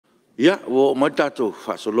Ia, o mai tātou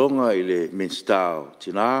whasolonga i le minstao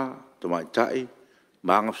tina, tamai tai,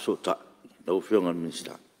 maanga sota, na uwhionga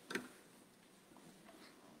minstao.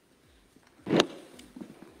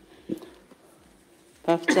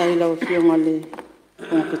 Paftai lau whionga le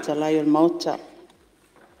kong kitalai o mauta.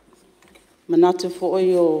 Manatu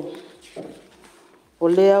fo'oi o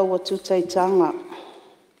lea ua tutaitanga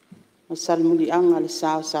o salmulianga le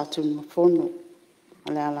sao sa tunu mafono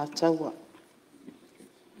a le ala taua.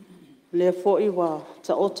 Lea fo'oi wa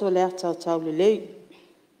ta oto lea tau le lei.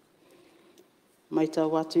 Mai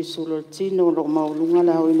tau atu i sulo tino lo maulunga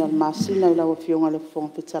le hau ina le masina i lau whionga le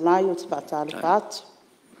fonga kitalai o te whaatale whaatu.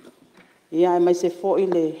 Ia e mai se fo'i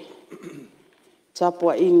le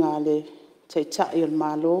tapua inga le teitai o le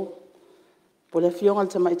malo. Po le whionga le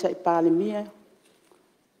tamaitai pālemia.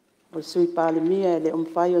 O le sui pālemia le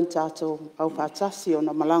umwhai on tātou au whātasi o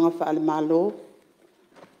na malanga wha le malo.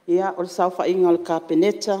 Ia o le sau whainga le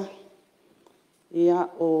kāpeneta. Ia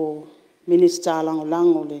o minista lango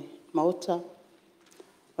lango le mauta.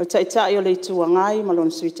 O le teitai o le ituangai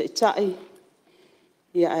malona sui teitai.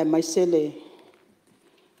 Ia e mai se le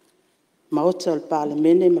maota o le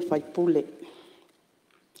palemene ma fai pule.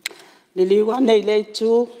 Le liwa nei le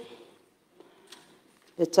tu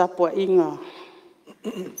le tapua inga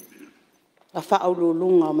a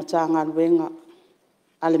whaululunga o matanga luenga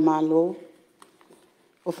ale malo.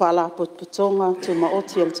 O whala potpotonga tu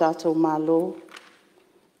maoti al tātou malo.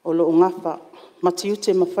 O lo ungafa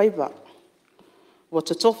matiute mawhaiva. O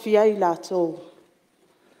totofi ai lātou.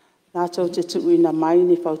 Lātou te tuuina mai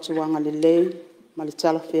ni whautuanga le lei ma le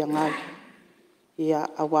talawhia ngai. Ia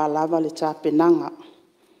awa lava le tāpenanga.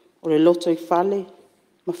 O le loto i whale,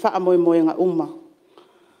 ma wha moe moe nga uma.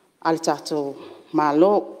 Ale tātou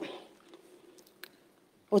malo.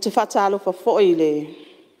 O te whatalo whafoi le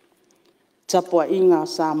tapua inga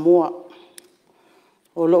Samoa.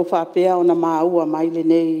 O lo Apia o na maua mai le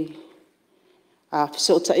nei a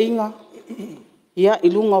fisota inga. Ia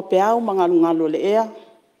ilunga o peau mangalungalo le ea.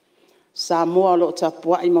 Samoa lo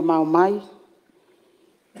tapua ima mau mai.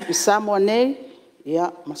 I Samoa nei,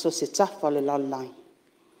 ia maso se tafa le lalang.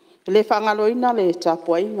 Le whangaloina le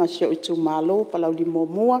tapua inga sio i tu malo Palauli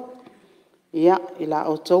momua. Ia ila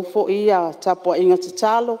o taufo ia tapua inga te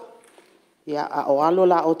talo. Ia a o alo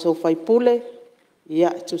la o tau whaipule. Ia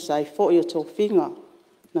tu sai fo i o tau finga.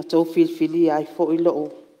 Na tau filfili ai fo i loo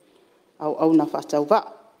au na whatau wa.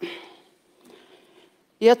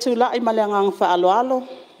 Ia tu lai maleangang wha alo alo.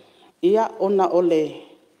 Ia ona ole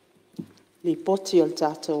li poti o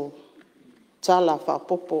tātou tala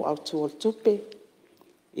whapopo au tu o tupe.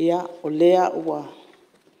 Ia o lea ua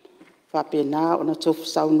whapena o na tofu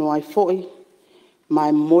sauno ai foi.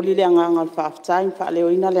 Mai moli le anganga al whaaftai, whaaleo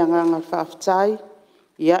ina le anganga al whaaftai.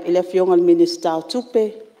 Ia ile fionga le minista o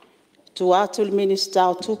tupe. Tu atu le minista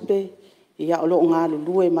o tupe. Ia o loo ngā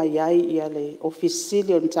lulue mai ai ia le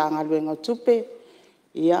ofisili o ntanga luenga o tupe.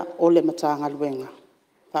 Ia o le matanga luenga.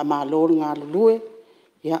 Whaamalo ngā lulue.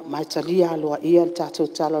 Ia mai talia aloa ia le tātou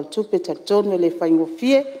tala o tupe. Tatonu le whaingo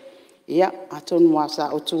fie. Ia atonu wasa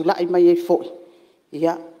o tūlai mai e foi.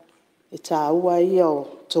 Ia e tā ua ia o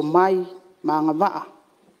to mai maanga waa.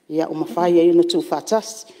 Ia o mawhai e ina tū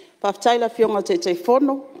whatas. Paftaila fionga te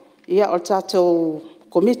fono. Ia o tātou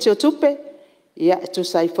komiti o tupe. Ia e tu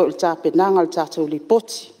sai fo le tāpenanga le tātou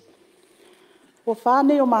lipoti. O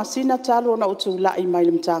whāne o māsina talo na o tūlai mai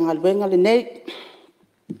le mtanga luenga le nei.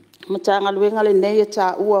 Matanga luenga le nei e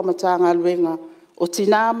tā ua matanga luenga o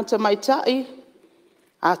tina matamaitai.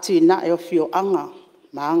 A tina e o fio anga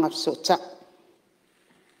maanga sota.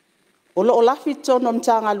 O lo lafi tono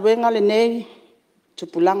mtanga luenga le nei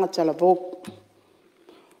tupulanga talavok.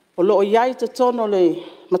 O lo iai te tono le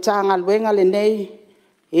matanga luenga le nei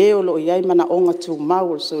e o lo iai mana onga tu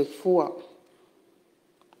mau so i fua.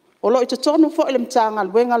 O lo te tono fo le mtanga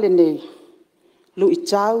luenga le nei lu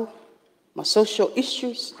itau ma social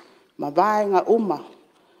issues ma vaenga uma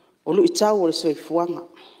o lu itau o so i fuanga.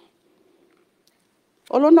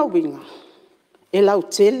 O lona winga, e lau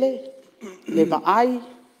tele, le vaai,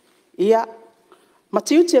 ia,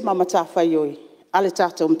 matiutia ma matawhai oi, ale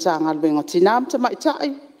tātou mtanga luenga tina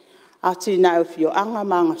mtamaitai, a tina e fio anga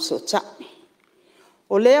maanga so tai.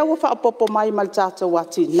 O lea ua whaapopo mai mal tātou a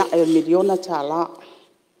tina e miliona tā la.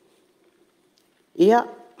 Ia,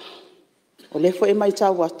 o lefo e mai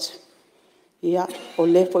tau atu. Ia, o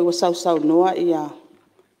lefo e wa sau noa ia,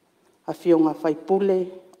 a fionga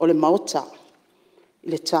whaipule o le maota.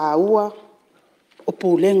 Le tāua o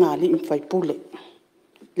pūlenga li mwhai pule.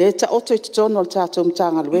 Le ta oto i te tono le tātou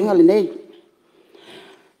mtanga luenga le nei.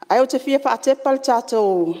 Ai o te fia whaatepa le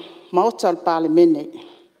tātou maota le pāle mene.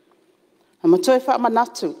 A matoe wha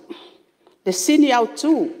manatu. Le sini au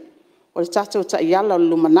tū o le tātou ta iala o le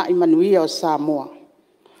lumanai manuia o Samoa.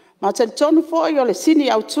 Ma te tonu fo'i o le sini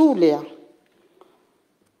au tū lea,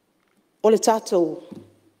 o le tātou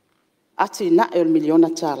ati nae o le miliona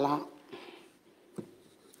tāla.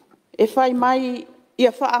 E whai mai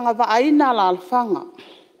ia whaanga waaina la alfanga.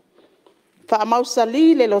 Wha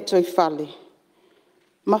mausali le loto I whale.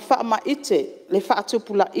 Ma wha ma ite le wha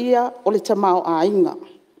atupula ia o le tamao a inga.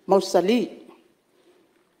 Mausali.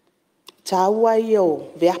 Tāua I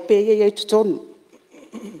o veape ia I tutonu.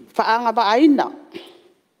 Whaanga waaina.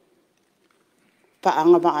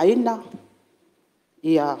 Whaanga waaina.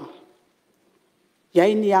 Ia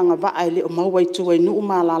yaini anga waa le o maua I tua I nuu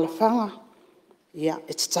maa la alfanga. Ia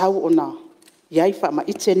e te tau ona iai wha ma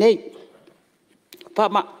ite nei.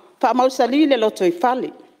 Wha mausali le loto I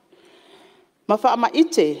whale. Ma wha ma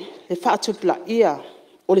ite le wha atupula ia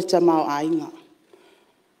o le tamao a inga.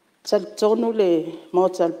 Tal tonu le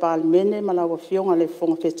mautal pal mene malawa fionga le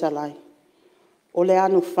fonga fetalai. O le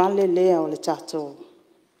anu whale lea o le tato.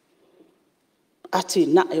 Ati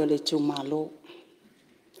nae o le tūmalo.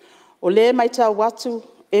 O le mai tau watu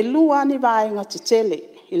e luani vaenga te tele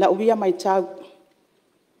I la uia mai tau.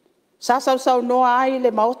 Sasau noa ai le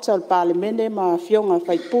mautal pal mene ma fionga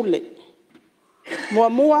whaipule.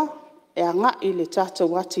 Mua e anga I le tato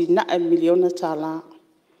wati nae miliona tala.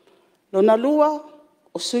 Lona lua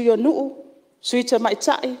o suyo nuu, suita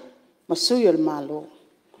maitai, ma suyo le malo.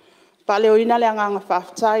 Pale o ina le anganga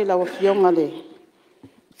whaftai la wafionga le.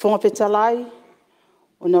 Fonga petalai,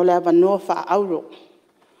 o na le avanoa wha auro.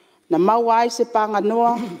 Na mawai se panga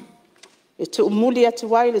noa, e tu umuli atu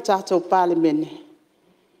wai le tātou pale mene.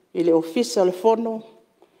 I le ofisa le fono,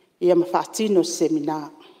 ia ma whaatino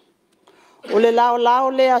seminar. O le lao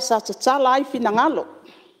lea sa te tala ai fina ngalo.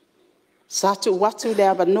 Sa tu watu le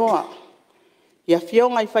avanoa. Ia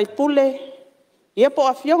fionga I whaipule, ia po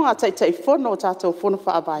a fionga tai fono o tātou fono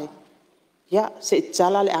whaavai. Ia se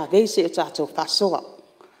tala le a veise o tātou whasoa.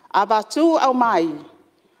 A batu au mai,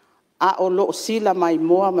 a o loo sila mai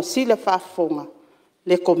moa ma sila whaafonga,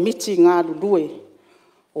 le komiti ngā lulue.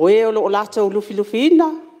 O e o loo lātou lufi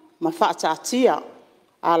ina, ma whaatātia,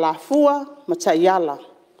 a la fua ma taiala,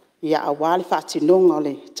 ia a wale whaatinonga o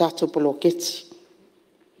le tātou poloketi.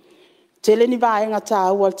 Tele ni vaenga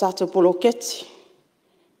tā ua le tātou poloketi.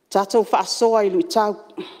 Tātou whaasoa I lui tau.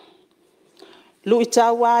 Lui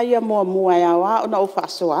tau aia mua ia wā, ona o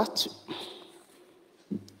whaasoa atu.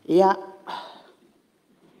 Ia.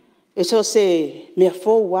 E so se mea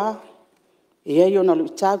fōu wā, ia I ona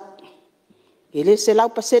lui tau. E le se lau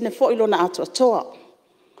pasene fō I lona atu atoa.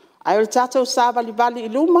 Ai o le tātou sā vali I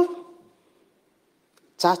luma,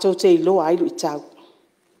 tātou te iloa ai lui tau.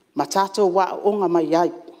 Ma tātou wā onga mai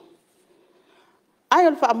ai. Ai o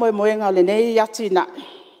le wha moenga o le nei ati na.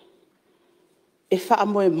 E wha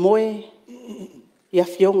moe ia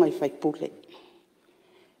fionga I whaipule.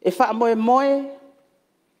 E wha moe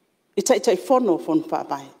I tai fono wha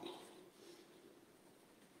bai.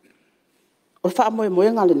 O le wha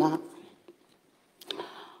moenga le nā.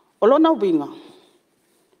 O lona winga,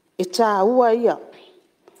 e tā ua ia,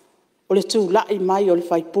 o le tū lai mai o le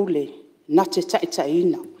whaipule, na te tai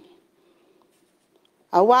ina.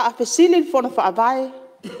 A wā a whesili le fono wha bai,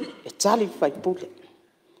 e tali whaipule.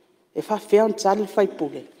 E wha whiaun tali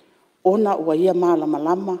whaipule, ona ua ia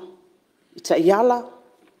malama, I ta iala,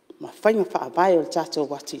 ma whainga wha bai o le tātou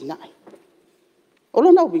wati nai. O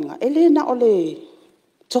lona winga, e le na o le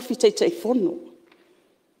tofi tai fono.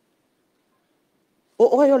 O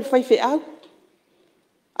oe o le whaife au.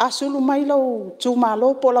 A sulu mai lau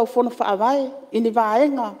tūmalo po lau fono wha bai, ini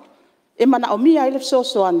vaenga, e mana o mia I le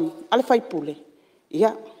sosoani, ale whaipule.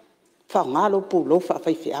 Ia, wha ngalo pulo wha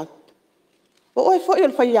whaife au. O oe fo I o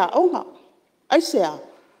le whaia onga. Aisea,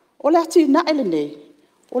 o le ati na ele nei,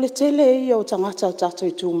 o le tele I o tangata o tato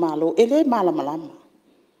I tūmalo, e le malama.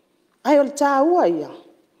 Ai o le tā ua ia,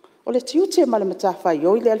 o le tiute malamata whai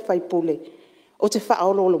o I le whaipule, o te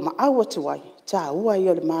whaololo ma au atu ai, tā ua I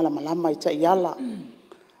o le malama I ta iala.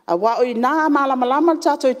 A wa o I nā malama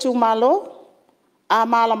tato I tūmalo, a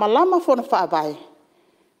malama fona whaavai.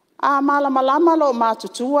 A malama lo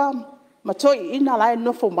mātutua, ma toi ina lai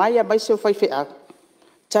nofo mai a mai seo whaife au.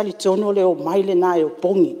 Tali tono le o mai le nā e o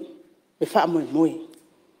pongi, e wha moe.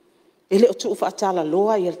 E le o tuu whaatala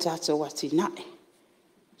loa I al tātou ati nae.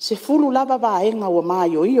 Se fulu lava vaenga ua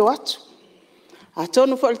mai o io atu. A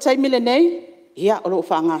tonu fo le taimile nei, ia o lo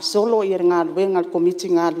wha ngā solo I ngā luenga le komiti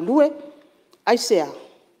ngā lulue, aisea.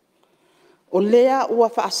 O lea ua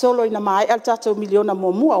wha solo ina mai al tātou miliona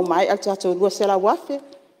mua o mai al tātou lua sela wafe,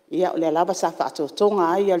 ia o le lava sa wha tonga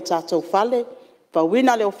ai al tātou fale, pa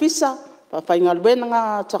wina le ofisa, pa whainga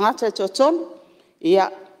luenga tangata e tōtonu,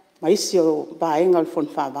 ia maisi o vaenga le fon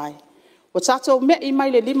wha vai. O tātou me I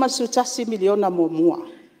mai le 5 miliona mua.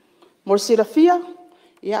 Mo silafia,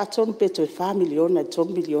 ia atonu pe toi 5 miliona, 2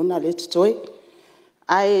 miliona le toi.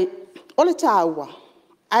 Ai, ole tāua.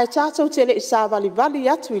 Ai tātou tele isa vali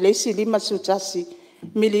atu I le isi 5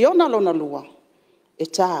 miliona lona lua. E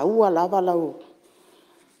tāua lava lau.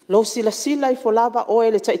 Lo sila I fo lava o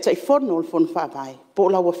ele tai fono o fono whawai. Po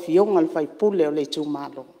lawa fionga le whai pule o le tū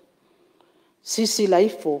malo. Sisi la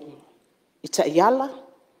ifo. I tai ala.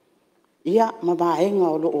 Ia mawaenga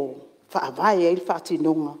o loo. Whawai e il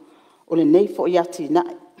whaatinonga. O le nei fo iati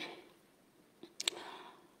nai.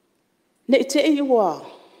 Ne I te iwa.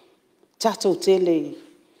 Tātou tele.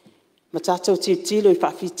 Ma tātou tilo I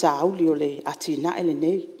whaafita auli o le ati nai le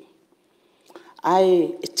nei.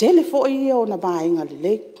 Ai e tele fo I o na mawaenga le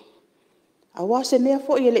lei. Awa se mea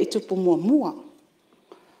fo I le itupu mua.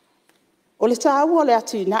 O le tāua le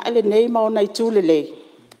ati na ele nei maona I tūle lei.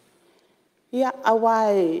 Ia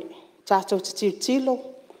awa e tātou te tilo.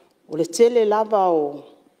 O le tele lava o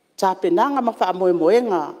tāpenanga ma wha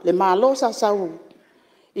moenga le malo sa sau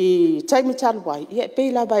I taimi taluai. Ia e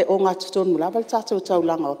pei lava e o ngā tutonu lava le tātou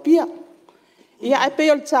taulanga o Apia. Ia e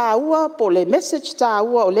pei o le tāua po le message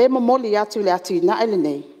tāua o le momoli atu le ati na ele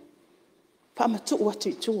nei. Wha matu atu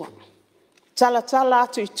I tua. Tala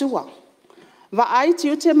atu I tua. Va ai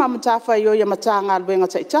tiu te mamatafa I o ia matanga alwenga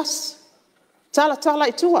ta itas. Tala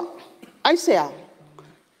I tua. Ai sea.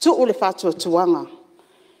 Tu le fatua tuanga.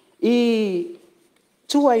 I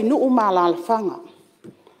tua I nuu malalafanga.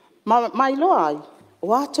 Mai loa ai.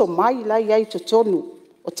 O ato mai lai ai to tonu.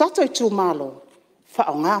 O tato I tu malo.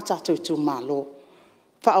 Fa o ngā tato I tu malo.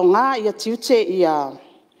 Fa o ngā ia tiu te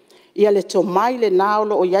ia le to mai le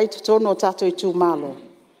naolo o iai to tonu o tato I tu malo.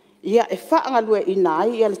 Ia e whaanga lue I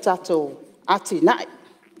nai ia le tato ati nai.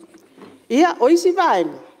 Ia o isi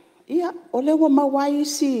vaenga. Ia o lewa mawai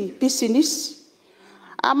isi business.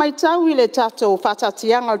 A mai tau I le tato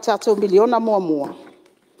whatatianga o tato miliona mua.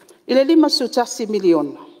 I le 5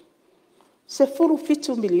 miliona. Se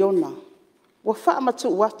 4 miliona. Wa wha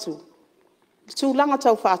matu watu. Tu langa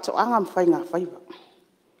tau whaato anga mwhainga whaiva.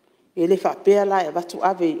 E le whapea lai e watu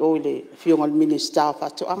ave o le fionga minister o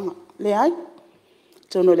whaato anga. Le ai.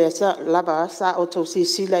 Tono le asa lava asa o tau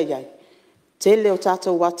sisila iai. Tele o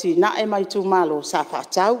tātou wati na e mai tū malo sa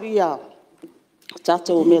whaatau ia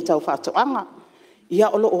tātou mea tau whaatoanga. Ia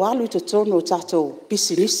olo o alu I te tono o tātou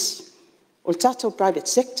business. O tātou private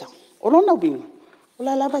sector. O lona winga. O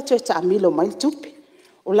la lava te ta amilo mai tupi.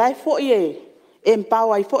 O lai fo I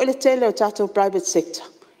empower I fo I le tele o tātou private sector.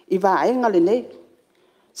 I vaenga le nei.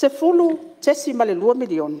 Se fulu tesi ma le 2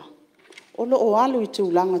 miliona. O lo o alu I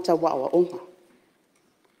tūlanga ta wawa onga.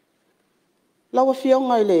 Lawa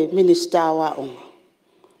fionga I le minister wa onga.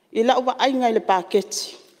 I lawa ainga I le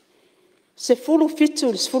paketi. Se fulu fitu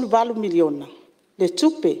le fulu valu miliona. Le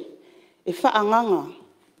tupe e whaanganga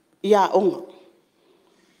ia onga.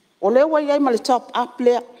 O lewa iai ma le top up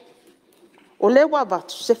lea. O lewa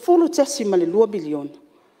vatu se fulu tesi ma le 2 miliona.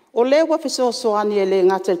 O lewa fiso soani e le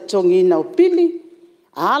ngata tongina o pili.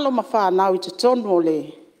 A alo ma whanau I te tonu o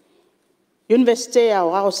le University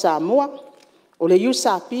o Samoa. O le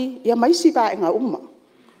USAP, ia maisi vaenga uma.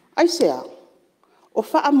 Ai sea, o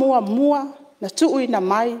wha mua na tuui na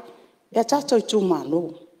mai, ia tato I tū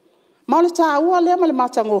malo. Ma le tā ua lea ma le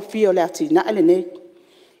matango fio le ati na ele nei.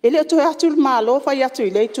 Ele o toi atu le malo, whai atu I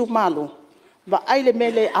le tū malo. Va ai le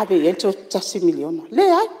mele ave e to 10 miliona. Le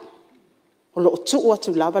ai. O lo tuu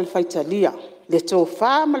atu lava le whaitalia. Le tō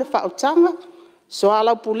wha ma le whaotanga. So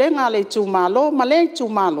alau pulenga le tū malo, ma le tū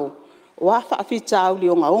malo. O a whaafita au li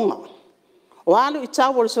onga. O alu I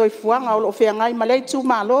tau o le soifuanga o lo whiangai ma lei tū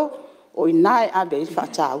malo o I nae abe I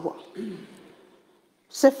whaataua.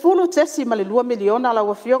 Se fulu tesi ma le 2 miliona la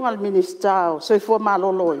wa fionga le minister o soifua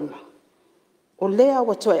malo loina. O lea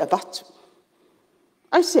wa toi abatu.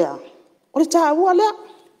 Ai sea, o le tāua lea.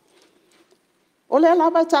 O lea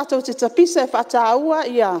lava tātou te tapisa e whaataua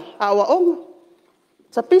ia awa onga.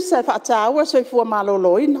 Tapisa e whaataua soifua malo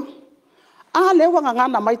loina. A lewa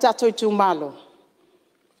ngana mai tātou I tū malo.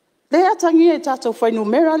 Lea tangia I tātou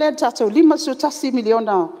whainumera, lea tātou 5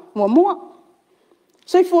 miliona mua.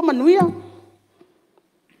 Soifua manuia.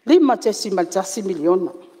 5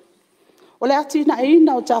 miliona. O le atina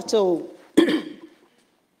ina o tātou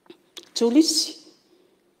tulisi.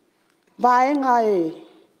 Vaenga e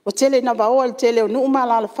o tele na vaoa le tele o nuu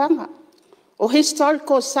malalafanga. O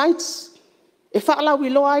historical sites. E whaalau I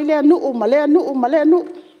loa ai lea nuu, ma lea nuu.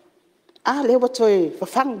 A lewa toe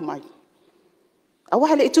whawhangu mai. A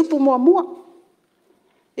wahele I tupu mua.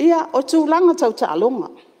 Ia o tūlanga tau tālonga.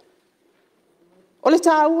 O le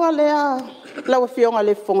tāua lea lawa fionga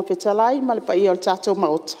le fonga petalai ma le paia o le tātou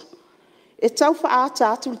maota. e tau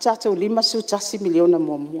whaata atu tātou 5 miliona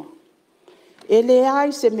mua. E le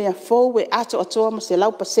ai se mea fou e ato atoa ma se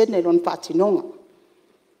lau pasene lon whaatinonga.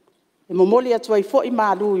 E momoli atua i fo i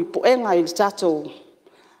malu i poenga i tātou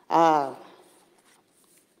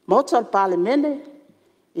mota al pale mene,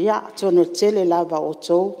 ia tono tele lava o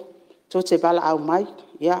tō te bala au mai,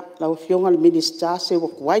 ia lau fionga le minister se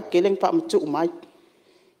wakuai keleng pa matu mai,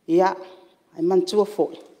 ia ai mantua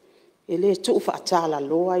foi. E le tu whaatala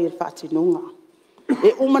loa i le whaatinonga.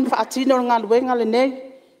 E uman whaatino ngā luenga le nei,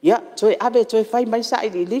 ia, toi abe toi whai mai sa i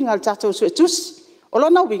linga le tātou su e tusi. O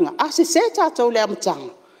lona winga, se tātou le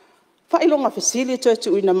amatanga. Whailonga fesili toi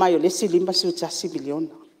tu ina mai o lesi 5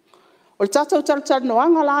 miliona. O le tātou talutal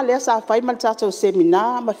noanga la lea sa whai mai le tātou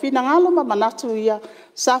semina, ma fina ngalo ma manatu ia,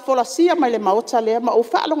 sa folasia mai le maota lea, ma o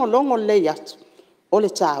whaalongo longo le atu. O le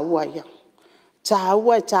tāua ia.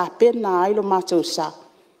 Tāua e tā pena ailo mātou sa.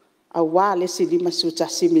 A wā lesi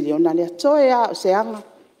 5 miliona lea. Toe a o se anga,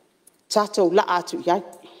 tātou la atu iai.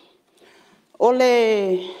 O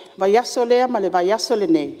le vaiaso lea ma le vaiaso le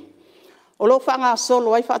nei. O lo whanga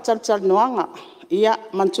solo ai whaatalutal noanga, ia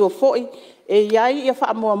mantua foi, e iai ia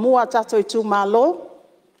whaamuamua tātou i tū malo,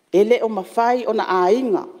 e le o mawhai o na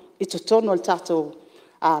ainga i to tono le tātou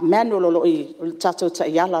manual o le tātou ta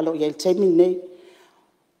iala lo i el teimi nei.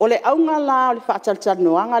 O le aunga la o le whaatalutal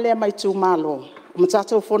noanga lea mai tū malo, o ma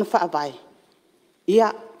tātou whona whaavai.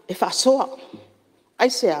 Ia e whaasoa,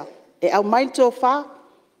 aisea, e au mai tō wha,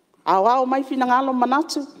 au mai fina ngalo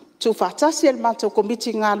manatu, tū whaatasi el mātou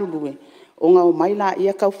komiti ngā lulue. O ngā o mai la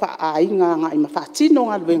ia kau wha ainga ngā i mawhaatino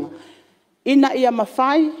ngā luenga. Ina ia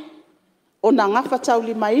mawhai, o na ngafa tau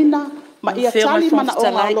lima ina, ma ia tali mana o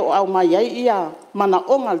ngā lo au mai ai ia mana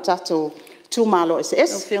o ngā tātou tū malo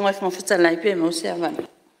SS. O whionga i mawhitalai pe mo se avana.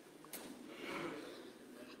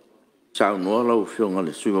 Sao noa lau whionga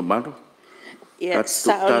le sui mamaro. Ia,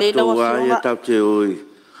 sao le lau whionga. Ia tau te oi.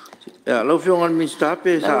 Ia, lau whionga le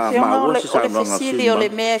minstape sa maua se sao noa ngā sui mamaro. O le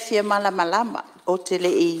mea fia malama o te le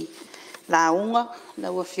i launga,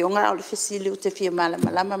 lau whionga o le fesili o te fia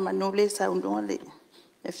malama manule sa unonga le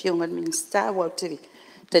whionga le minsta wa o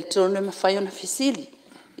te tono ma whai o na fesili.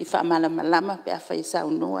 I wha malama pe a whai sa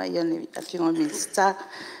unonga ia le whionga le minsta.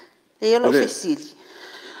 E o le fesili.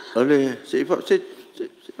 Ole, se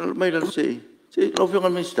mai la se lau whionga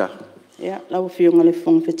le minsta. Ia, lau whionga le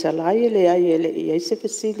whong fetalai le ai ele i eise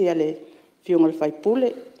fesili a le whionga le whai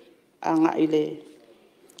pule anga i le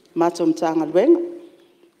matomtanga luenga.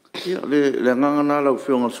 Ia, le ngangana lau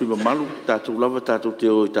whionga le sui mamalu, tātou lava, tātou te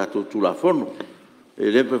oi, tātou tūlafono.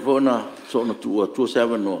 E le pe fona sona tua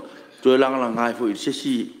sewa noa. Tue langa ngai fo i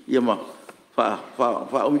sesi ia ma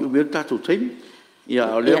fa umi tātou taimi. Ia,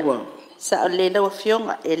 o lewa. Sa o le lau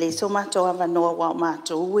whionga, e le so mātou awa noa wa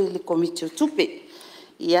mātou ue le komiti o tupe.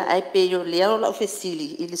 Ia, ai pe yo lea o lau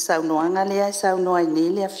fesili, i le saunoanga lea, saunoa i ne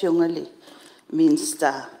lea whionga le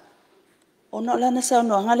minsta. Ona lana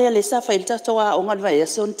saunoanga lea le sa whailta toa o ngal vai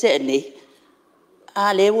ason te ane.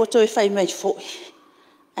 A le woto e whai mai foi.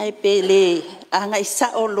 Ai pe le anga i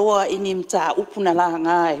sa o loa i ni mta upuna la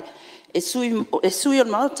ngai. E sui on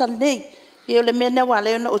mautan nei. I o le mena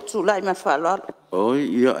wale ona o tula i mawhaloalo. Oi,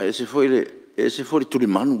 ia, e se foi tuli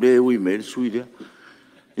manu le ui me le sui lea.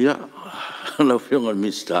 Ia, lau whionga le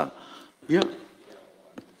minsta. Ia.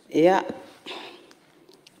 Ia.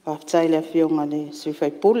 Whaftai le whionga le sui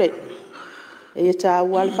whai pule. E ta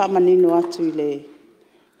wal fa manino atu i le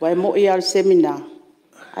wai mo i al semina.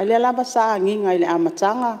 Ai le lava sa nginga i le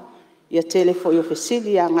amatanga ia telefo i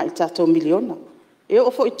ofesili a ngai tātou miliona. E o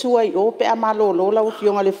fo i tua i o pe a malolo la o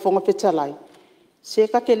whionga le whonga petalai. Se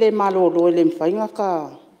ka ke le malolo e le mwhainga ka.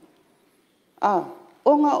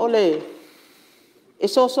 Onga o le e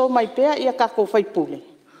so mai pea ia kako whai pule.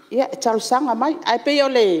 Ia e talusanga mai. Ai pe o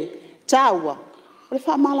le tāua. O le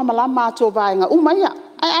wha malama ato vaenga. Umaia.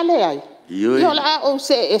 Ai ale ai. Ia la o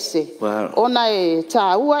se ese. Ona e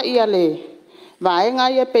tāua ia le vaenga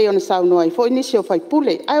ia pe ona saunoa i fo inisi o whai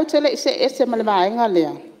pule. Ai o tele se ese ma le vaenga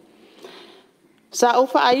lea. Sa o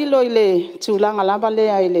wha ailo i le tūlanga lava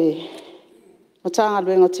lea i le matanga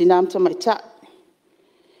luenga tinamta mai ta.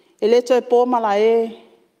 E le to e pō Malae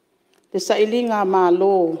le sailinga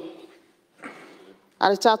malo a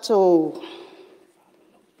le tātou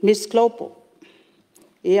Miss Global.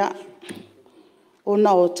 Ia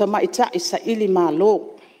ona o tamaita i sa ili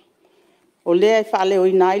malo. O lea i whaaleo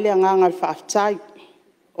i nai lea nganga i whaaftai.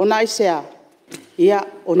 O nai sea, ia,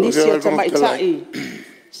 o nisi o tamaita i.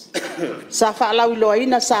 Sa whaalau i loa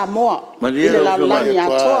ina Samoa. I le laulani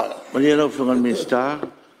atoa. Maria lau whionga le minsta.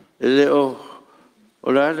 E le o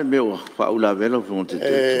la le meo whaula vela whionga te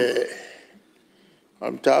tutu.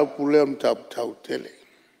 Am tau pule, am tau tele.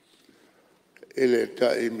 ele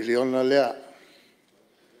ta I miliona lea.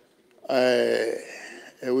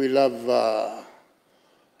 We love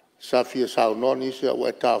Safia Saunoni se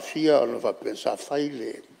o Tafia ona va pensa fai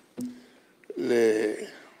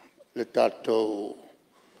le tato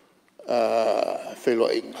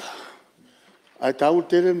feloinga. Ai tau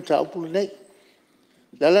tere mta upu nei.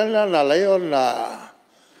 Lala na leo na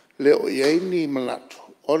leo ieni manatu.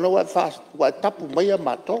 Ona wa tapu mai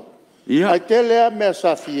mato. Ai te lea mea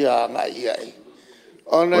Safia ngai ai.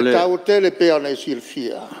 Ona tau tele pe ona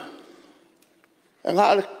silfia. Nga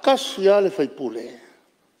al kasi ale fai pule.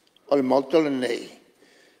 Ole mautole nei.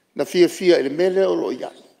 Na fia ele mele o lo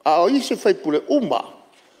iai. A o isi fai pule uma.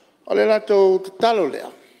 Ole lato talo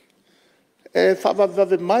lea.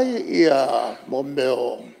 Whawawave mai ia mo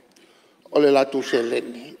meo ole lato se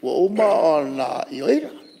leni. Wa uma o na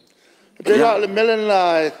ioira. Te la le mele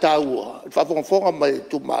na taua. Whafonga mai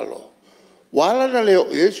tu malo. Wala na leo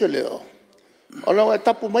iesu leo. Ona wa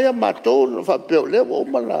tapu mai a matou no whapeo leo wa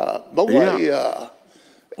uma na maua ia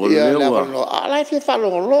leo no. Alai fi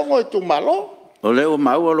whalongo I tu malo. O leo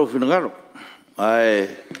maua lo finangaro. Ai,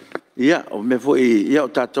 ia, o me foi, ia o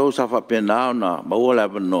tatou sa whapena na maua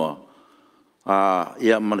leo noa.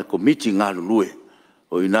 Ia mana komiti ngā lulue.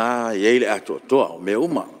 O ina iele ato toa, o me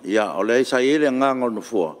uma. Ia, o leo sa iele ngāngo no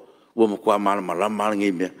fua. Ua mo kua malama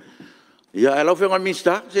ngi mea. Ia, e lau whenga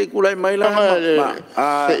minsta, se kulai mai la.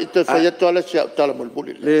 Se te whai atu ala si au tala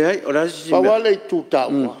mulbuli. Le hei, o rasi si mea. Pawale I tu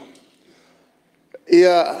taua.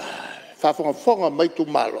 Ia, whafonga mai tu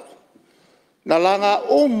malo. Na langa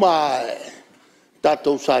umae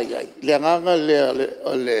tatou sai ai. Le nganga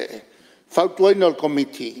le whautuaina o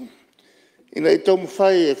komiti. Ina I tau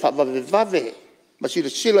mwhai e whawawewave. Masira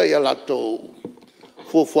sila ia lato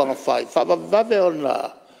fuafuanga whai. Whawawewave o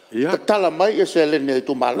na tala mai e se lene I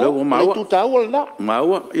tu malo. Le tu taua la.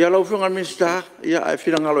 Maua. Ia lau whenga minsta. Ia, e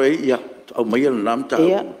whirangalo e ia. Au mai ala nam tau.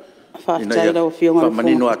 Ia, whaatai rau whionga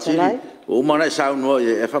whamanino atiri. O mana e saunua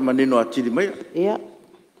e whamanino atiri mai. Ia.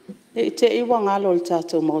 E te iwa ngalo le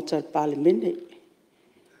tātou mauta le pāle mene.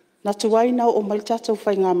 Na tuaina o mai tātou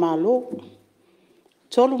whai ngā mālo.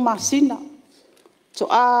 Tolu māsina. To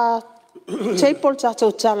a teipol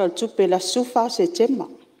tātou tala le tupe la sufa se tema.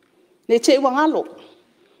 Ne te iwa ngalo.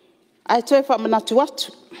 Ai toi whamanatu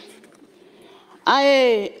atu.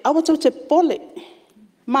 Ai awatau te pole.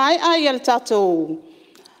 Mai ai ale tātou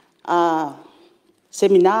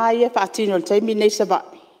seminai e whaatino le taimi nei sa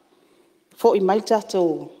vai. Fo I mai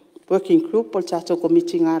tātou working group o tātou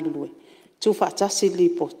komiti ngā lulue. Tu whaatasi li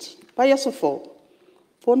poti. Pai aso fo.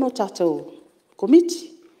 Pono tātou komiti.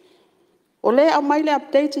 O le au mai le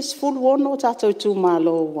update is full wono tātou tu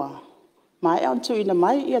malo wa. Mai au tu ina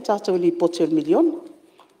mai ia tātou li poti o milion.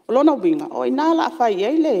 O lona winga. O ina la whai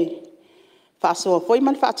ei le. Whaasoa fo I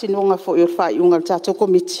man whaatinonga fo I o whai unga le tātou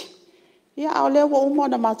komiti. Ia au le wa umo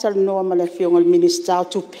na mātala noa ma le whionga le minista o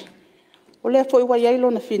tupe. O le fo I wa yeilo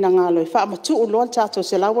na fina ngalo. Wha matu u loa tātou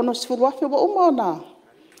se lau wano sifuru wafe wa umo na.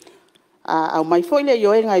 Au mai fo I le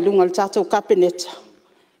yoenga I lunga le tātou kapeneta.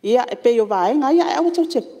 Ia e pe yo vaenga. Ia e awatau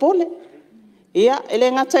te pole. Ia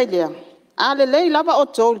ele ngata I lea. A le lei lava o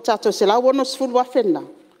tau le tātou se lau wano sifuru wafe na.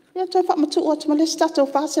 Ia toi wha matu o tuma le tātou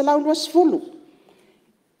wha se lau lua sifuru.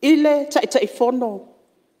 Ile tai fono.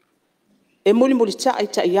 E muli tai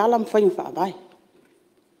tai ala mwhainga wha vai.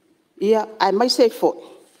 Ia ai mai se fo.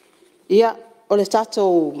 Ia o le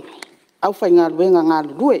tātou au whai ngā luenga ngā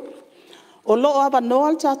lulue. O loo awa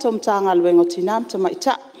noa le tātou mta ngā luenga o tinam ta mai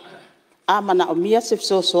ta. A mana o mia se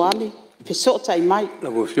fiso soani. Fiso tai mai.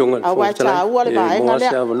 A wai ta ua le vaenga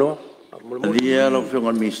lea. Lia lau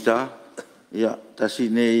whionga minsta. Ia, tasi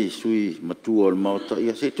nei sui matua o le mauta.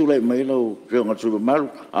 Ia, se tūlai mai lau whionga tūla maru.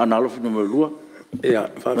 Ana alo whina mai lua. Ia,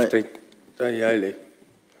 whaafitai. Tai ai le.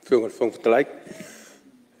 Whionga whangwhatalai.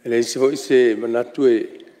 Ele isi hoi se manatu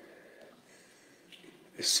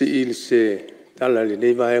si ili se tala le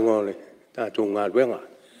nei vaenga o le tātou ngā luenga.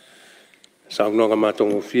 Saunga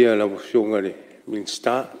mātongo fia la whionga le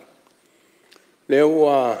minsta. Leo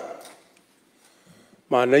ua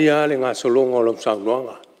mānei a le ngā solonga o lam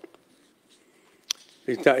saunga.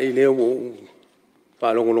 I tai leo o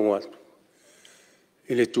whaalongolongo atu.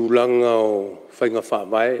 I le tūlanga o whainga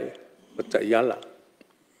whaavai o tai ala.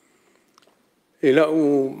 E la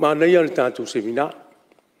u mānei a le tātou semina.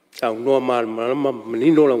 Tau noa malama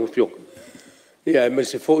manino la ngofio. Ia e me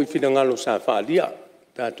se fo I fina ngalo sa whaalia.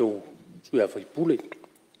 Tātou suia whaipule.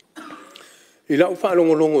 I lau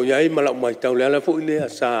whaalongolongo iai malau mai tau le ala fo I lea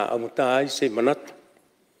sa amata ai se manatu.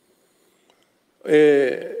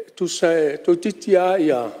 Tu sa to titia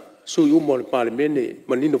ia sui umo le pale mene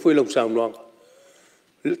manino foi lau saunoanga.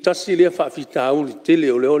 Tasi lea whaafita au li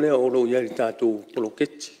tele o leo o lo iai tātou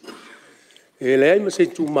poloketi. E le ai ma se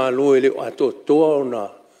tu malo ele ato toa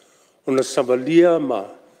ona savalia ma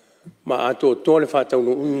ato toa le fatau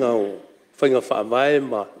no unga o whainga whaamai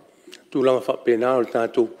ma tūlanga whapena o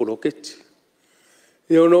tātou poroketi.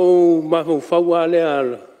 E ono mahu whaua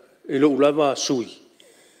lea e lo ulava sui.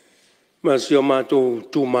 Ma si o mātou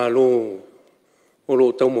tū malo o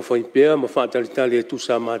lo tau mo whaipea ma whaataritali e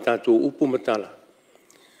tusa ma tātou upu matala.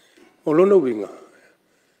 O lona winga.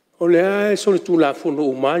 O lea e sone tū la fono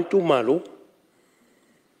o mai tū malo.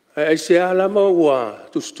 Ai se alama ua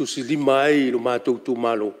tusi lima ai lo mātou tū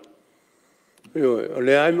malo. O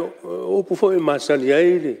lea o pufo e masani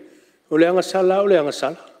ai o lea ngasala o lea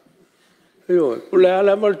ngasala. O lea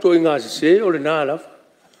alama le toi ngā se o le nā alafa.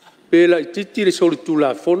 Pela i titi le soli tū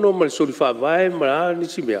la fono ma le soli whaavai ma la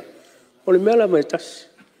nisi mea. O le mea la mai tasi.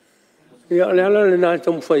 Ia le ala le nā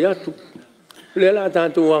tamu whai atu. Le ala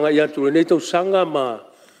tātou wanga i atu le nei tau sanga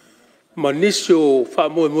ma nisi o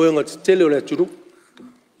whaamoe moenga te tele o le aturu.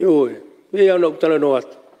 Ioi, me ia nau tala no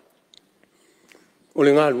atu. O le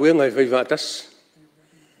ngā luenga i whai vātasi.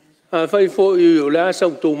 A whai fo i o le asa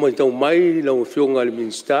utou mai tau mai lau whionga le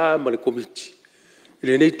minsta ma le komiti. I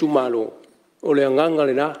le nei tu malo. O le anganga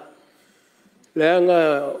le nā. Le anga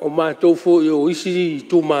o mātou fo i o isi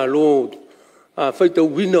tu malo. A whai tau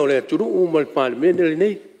wina o le aturu o ma le pālemene le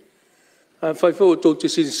nei. A whai fo o tau te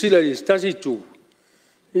sinsila i stasi tu.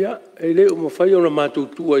 Ia, e le o mawhai o na mātou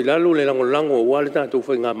tua i lalo le lango o wale tātou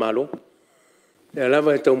whai ngā malo. E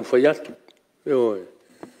alawa e tau mawhai atu. Ioi.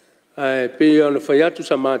 Pe ana whai atu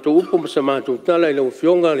sa mātou upo ma sa mātou tala i lau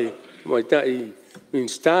whionga le mai ta i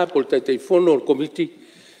minsta po le tai fono o komiti.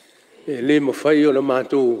 E le mawhai o na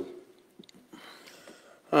mātou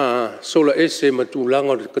sola ese ma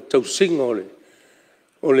tūlanga o le katau singa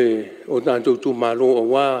o tātou tū malo o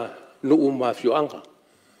wā nuu ma whioanga.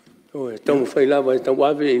 Tau mawhai lawa e tau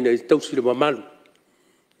awe ina i tau sila mamalu.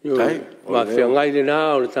 Wa whia ngai le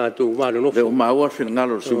nā o le tātou malo nofu. Le o maua whia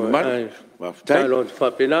ngalo si mamalu. Tai lo te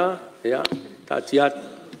whapena, ia, tāti atu.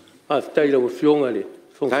 Whaftai lau whionga le.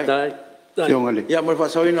 Whongtai. Whionga le. Ia, mai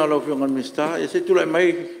whasawina lau whionga mista. Ia se tūlai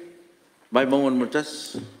mai maungan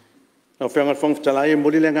mutas. Lau whionga whongtalai e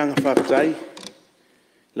muri le nganga whaftai.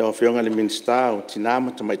 Lau whionga le minsta o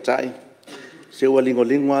tinama ta mai tai. Se ua lingo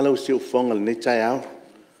alau se ufonga le nei tai au.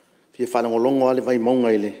 Fia whanangolongo ale vai maunga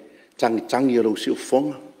ile. Tangi o lau se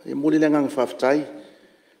ufonga. E muri le nganga whaftai.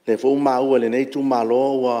 Le fo maua le nei tu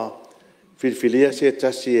malo wa filfilia se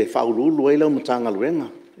tasi e whaululu e lau matanga luenga.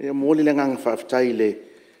 E moli le nganga whaftai le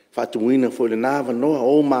whatuina fo le nāwa noa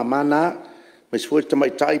o mamana. Mai se fo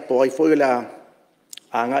tamai tai po ai fo le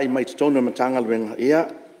a ngai mai tonu matanga luenga. Ia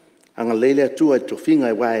anga leile atua e tofinga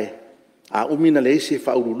e wae. A umina le isi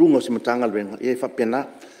whaululunga se matanga luenga. Ia whapena.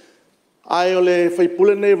 Ai o le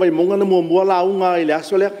whaipule nei vai monga na mua la unga i le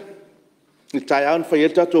aso lea. Ni tai aun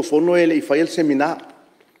whaieta to fono e le i whaiel seminar.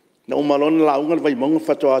 Na o malona la unga vai monga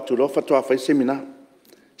fatoa aturo fatoa fai semina.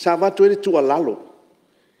 Sa watu ele tua lalo.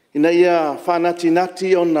 Ina ia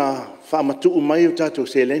whanati ona whamatu umai o tātou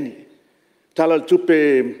seleni. Tala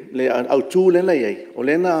tupe le autu lena iei. O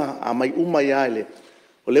lena a mai umai aile.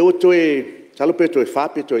 O leo toe, talo pe toe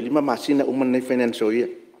whape toe lima masina uman nei financial ia.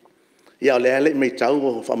 Ia o le ale mei tau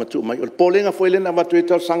o whamatu umai. O le pōlenga fo lena watu e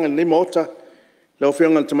tau sanga nei mota. Leo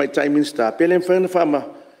whionga tamai tai minsta. Pele mwhena whama.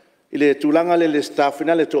 I le tūlanga le staff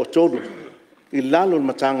ina le tō tōru. I lalo le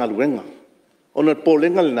matanga luenga. Ona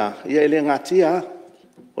pōlenga le nā. Ia ele ngātia.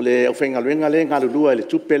 O le awhenga luenga le ngā lulua le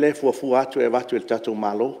tupele fuafua atu e watu le tātou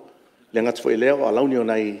malo. Le ngātu fo i leo a launi o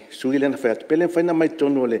nei sui le na whea. Pele whaina mai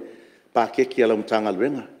tonu o le pākeki a lau matanga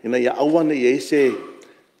luenga. Ina ia awana i eise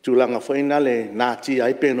tūlanga whaina le nātia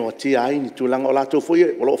ai pēno a tia ai ni tūlanga o lātou fo i.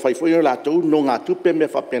 O lo whai fo i o lātou no ngā tupe me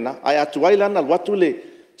whapena. Ai atu ai lana watu le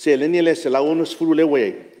se leni le se launos furu le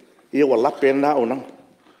wei. Ia wa lapena o nang.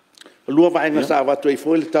 Lua vaenga sa watu e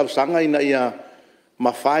foi le tau sanga ina ia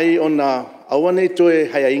mawhai o na awane toe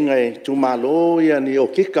haya inga e tu malo ia ni o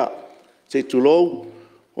kika se tu lou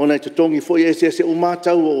o na tutongi foi e se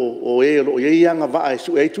umatau o e lo e ianga va e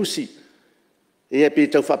su e tusi. E pe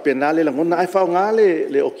tau whapenale la ngona ai whao ngale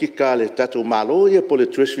le o kika le tatu malo ia po le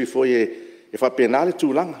treasury foi e whapenale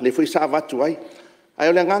tu langa le foi sa watu ai. Ai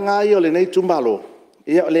o le nganga ai o le nei tu malo.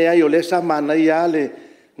 Ia le ai o le sa mana ia le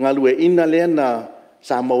ngalue ina le na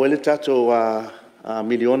Samoa le tato a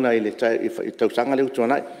miliona i le tausanga le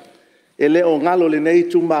utuanai. E le o ngalo le nei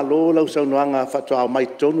tu malo lau saunoanga whatoa mai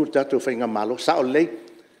tonu tato whainga malo. Sa o lei,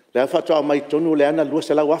 le whatoa mai tonu le ana lua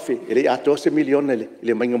se lau afe. E le ato se miliona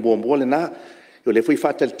le mainga mua le na. Yo le fui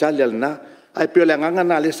whatalitali al na. Ai pio le nganga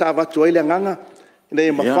na le sa watu ai le nganga. Ne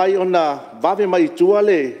e mawhai o na vave mai tua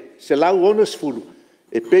le se lau onus fulu.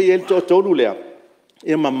 E pei el to tonu lea.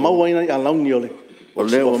 E ma mau aina i alauni ole. O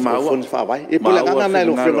le o maua. Fon fa vai. E pula nganga na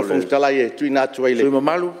lo fionga fon tala e tu ina tu ele. Sui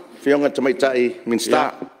mamalu. Fionga tamai tai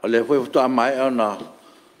minsta. O le foi to mai ona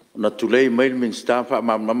na tulei mai minsta fa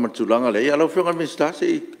mama tulanga le. Ya lo fionga minsta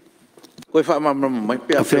se. Koe fa mama mai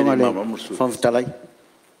pe a fionga mama su. Fon tala.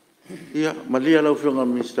 Ia, malia lo fionga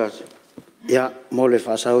minsta se. Ia, mo le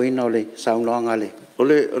fa sau ina ole saunanga le.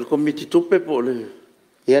 Ole komiti tupe po le.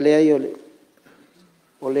 Ia le ai ole.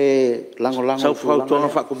 Ole lango Sau fau tonga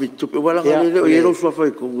fa komiti tupe wala ngale le o so fa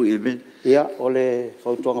ko ilme. Ia, ole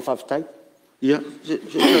fau tonga fa ftai. Ia,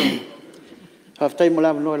 fa ftai mo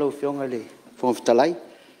la no lo fionga le. Fon ftalai.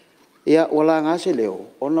 Ia, ola ngase leo.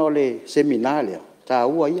 Ona ole seminale. Ta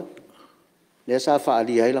ua ia. Le sa fa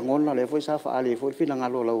ali ai la ngona le foi sa fa ali foi fina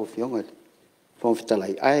ngalo la fionga. Fon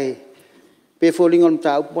ftalai. Ai pe folingon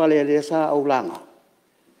ta upa le sa au langa.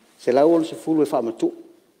 Se la on se fulu e fa matu.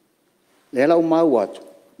 Le la mau atu.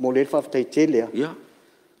 Mo le fa ftai tele. Ia.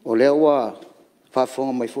 O le wa fa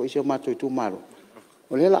fonga mai foi se matu tu malo.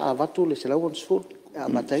 O le la avatu le se la on se fulu. A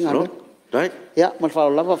matai ngalo. Dai. Ia, mal fa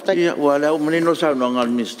la fa ftai. Ia, wa le o menino sa no ngal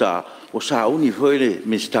mista. O sa uni foi le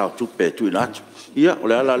mista tu pe tu nat. Ia, o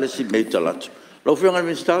le ala le si meta lat. Lo foi ngal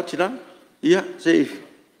mista tina. Ia, se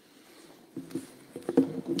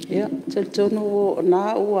Ia, te tonu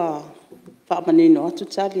na ua whaamanino atu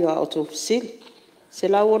tali o auto fisili. Se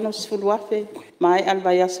lau ono sifulu afe, mai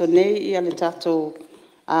alwai aso nei ia le tato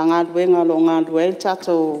a ngā luenga lo ngā lue,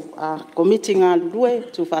 tato a komiti ngā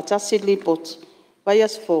lue tu whaatasi lipot. Vai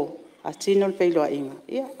aso fo, a tino le peiloa inga.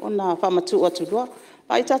 Ia, ona whamatu atu lua.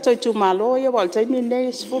 Vai tato i tu malo ia, wal taimi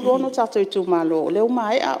nei sifulu ono tato i tu malo. Leo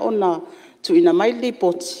mai a ona tu ina mai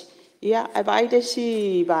lipoti. Ia, e vai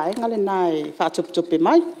desi vai ngale nai whaatuputupe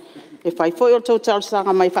mai. E whai foi o tau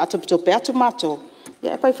sanga mai whaatuputupe atu mato.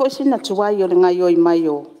 Ia, e whai foi sina tuai o le ngai oi mai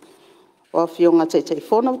o a fionga te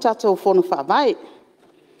fono tato fono whaavai.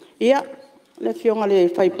 Ia, le fionga le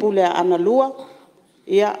whai pule a ana lua.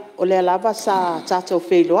 Ia, o le lava sa tato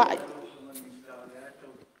whelo ai.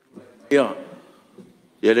 ia.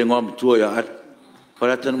 Ia le ngam tua ia at.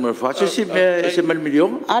 Para tanu mer fa se mal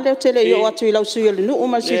milion. A leo tele i o atu i lau sui o le nuu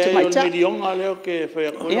ma si te mai ta. Milion a leo ke whai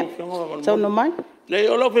a kono fionga. Tau no mai? Le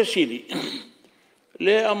o lau fesili.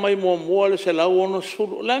 Le a mai mua le se lau ono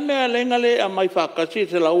sulu. Le mea lenga le a mai whakasi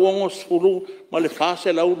se lau ono sulu ma le wha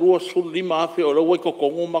se lau rua sulu lima afe o lau waiko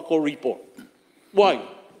kongo mako report. Why?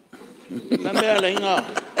 Le mea lenga.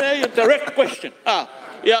 Hey, a direct question.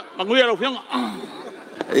 Ia, manguia lau fionga.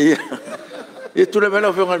 Ia. Ia tu le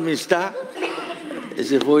mela fionga mista. E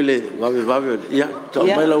se foi le vave. Ia, tau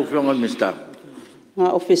mai lau fionga mista.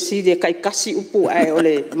 Nga ofesi de kai kasi upu ai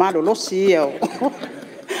ole malolosi ia.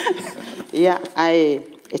 Ia, ai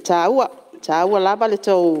e taua lava le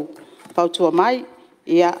tau pautua mai.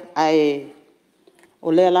 Ia, ai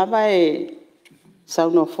o le lava e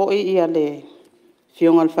sauno foi ia le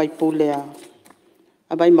fionga le faipule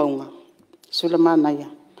a bai maunga. Sulamana ia.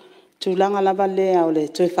 Tūlanga lava lea o le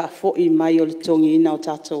toi whaafoi mai o le tongi ina o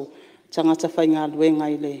tātou tangata whai ngā luenga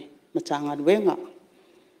i le matanga luenga.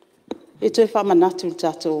 E toi whamanatu le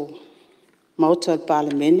tātou maota le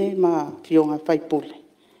palemene ma fionga whaipule.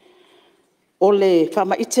 O le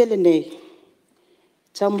whamaitele nei,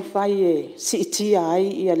 tau mwhai e si itia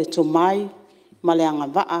ai ia le tomai ma le anga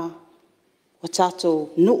waa o tātou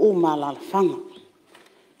nuu ma lalawhanga.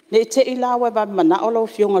 Ne te ilawa ba mana o lau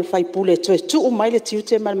fionga le whaipule toe tuu mai le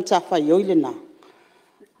tiute ma le mta whai oile na.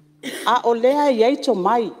 A o lea iei to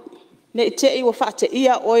mai, ne te iwa whaate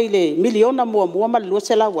ia oile miliona mua ma lua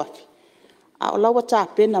se lau afi. A o laua tā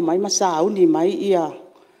pena mai masa auni mai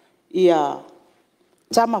ia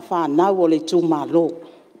tama whanau o le tū malo.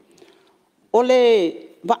 O le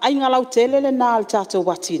ainga lau tele le nā le tātou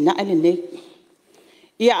wati na ele nei.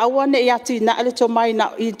 Ia awane i ati na ele to mai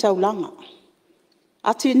na i taulanga.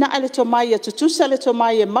 Ati na ele to mai e tutusa le to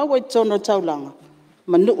mai e maua i tono taulanga.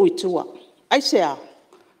 Manu'u i tua. Ai sea.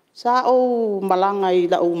 Sa o malanga i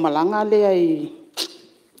la o malanga le ai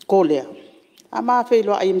kolea. A maa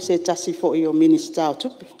wheilo ai mse tasi fo i o minista o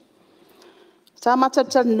tupi. Sa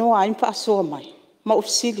matata noa ai mpa asoa mai. Ma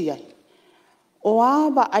ofisili ai. O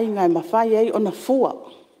awa ai ngai mawhai ai o na fua.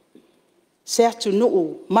 Se atu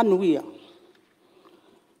nuu manuia.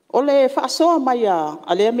 O le whaasoa mai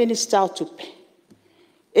a lea minista o tupi.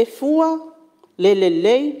 E fua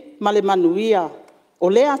lei ma le manuia o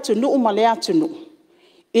le atu nuu ma le atu nuu.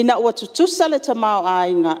 Ina ua tutusa le tamao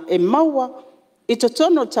ainga e maua i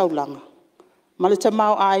totono taulanga. Ma le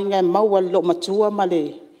tamao ainga e maua lo matua ma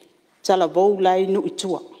le talavou lai nu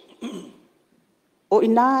itua. O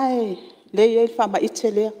inae le e whama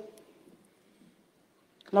ite lea.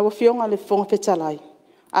 Lawa fionga le fonga petalai.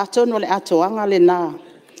 A tono le atoanga le nā.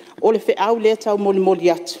 O le fe au le tau moli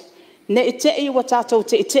atu. ne i te i wa tātou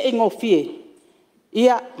te i te i ngofie.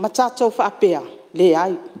 Ia ma tātou wha Apia le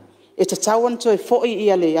ai. E te tauan toi foi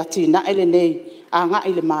ia le ati na ele nei a ngā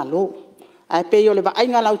i le mālo. Ai pe o le wa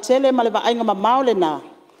ainga lau tele ma le wa ainga ma maole na.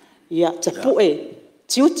 Ia te pue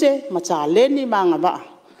tiute ma tā leni ma ngā waa.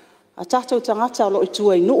 A tātou tangata lo i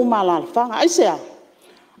tua i nuu ma la whanga. Aisea,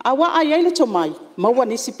 a wa ai eile to mai, maua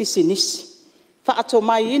nisi pisi nisi. Wha ato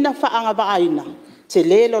mai ina wha anga wa aina. Te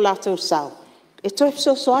lelo lātou sau. E toi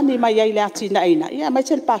so soani mai eile ati na ina. Ia mai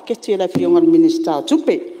te le pāketi e la fionga minister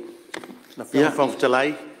tupe. Na fionga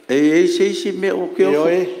whamfutalai. E se me o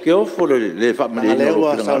ke ofo le whamare. Na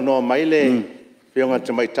lewa sa no mai le fionga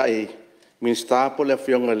te mai tai. Minister po le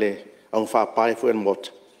fionga le ang whapai fu en mot.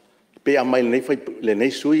 Pe a mai le nei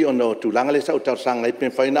sui o no tūlanga le sa utau sanga i pen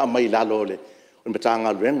whaina a mai lalo le. O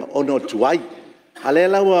matanga luenga. O no tuai. A le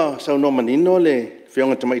lawa sa no manino le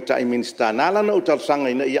fionga te mai tai minister. Nala no utau sanga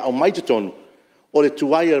ina ia au mai te tonu. O le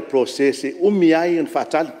tuai al prosesi umi ai en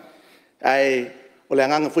whatali. Ai o le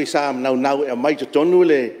anganga fui sa nau e mai te tonu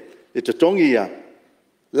le te tongi ia.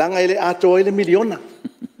 Langa ele ato ele miliona.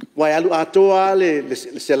 Wai alu atoa le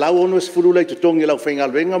se lau ono se furula i te tongi lau whainga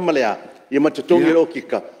luenga malea. Ia ma te tongi lo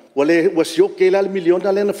kika. Wale wasioke la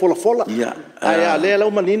miliona le na fola. Ai a le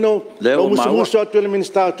lau manino. O musu atu le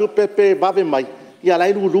minister tu pepe bave mai. Ia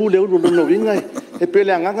lai lulu le no winga. E pe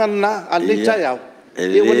le anganga na a le tai au.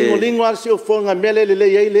 E wani ngolingo al se o fonga mele le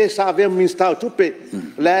le sa ave minister tu pe.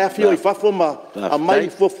 Le afio I fafo ma a mai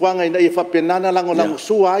fofuanga ina I fapenana lango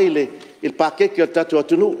sua ile. Il pakeke o tatu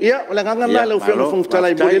atunu. Ia, o le nganga na le ufionga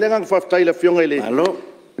fungtalai. Mo le nganga faftai le fionga ile. Alo,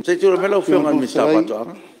 se tu mela ufionga minister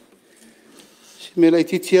patoanga. Si mela I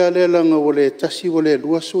titia le langa o le tasi o le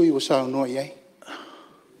lua sui o sao noa iai.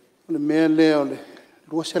 O le mea le o le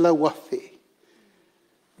lua se la wafe.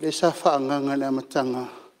 Le sa whaanganga le amatanga.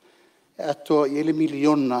 E atoa I ele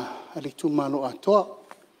miliona ali tu malo atoa.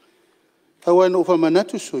 Tawa no ufa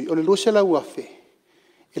manatu sui. O le lua se la wafe.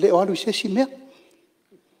 Ele o alu se si mea.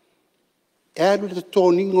 E alu te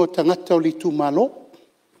tōningo tangata o li tu malo.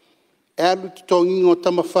 E alu te tōningo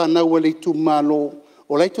tamawhanau o li tu malo.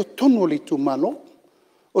 O leito tono o li tu malo.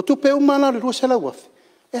 O tu pe umana le rua sela wafe.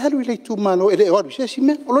 E alu I li tu malo. E le o alu se si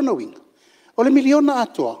mea. O lona winga. O le miliona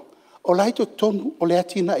atoa. O leito tono o le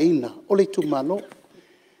atina ina. O li tu malo.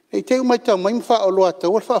 E te umaitau maimwha o loa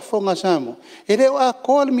tau. O le whaafonga samo. E le o a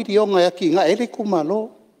koa le milionga ya ki ngā ele ku malo.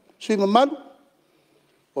 Sui mamalu.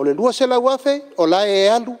 O le rua sela wafe. O la e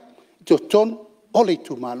alu. To ton ole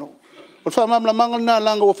tu malo o fa mamla mangana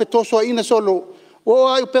langa o fetoso ina solo o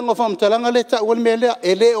ai pengo fam talanga leta o mele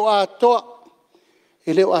ele o ato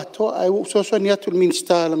ai o so ni atu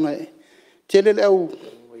minister langa tele au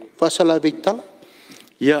fa sala vital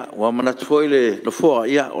ya wa mana foi le fo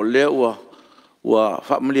ya o le wa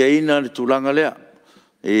family ina le tulanga le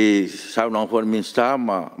e sa no for minister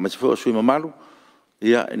ma fo sui malu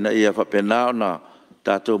ya ina ia fa pena na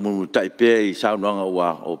tato mu taipe I saunanga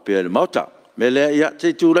wa o pe le mauta mele ia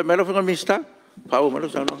te tu le melo finga mista pa o melo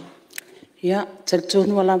saunanga ia te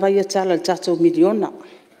tonu ala vai tala tato miliona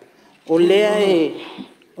o lea e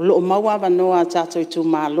lo maua va noa tato I tu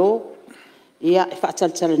malo ia e fa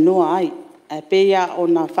tala noa ai e pe ia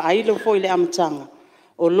ona fa ailo foi le amatanga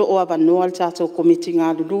o lo ava noa tato committee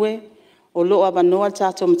nga lue o lo ava noa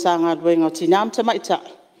tato mtanga lue nga tinam tama ita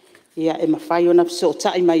ia e mafai ona so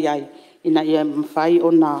tai mai ai ina ia mawhai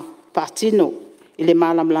o na patino I le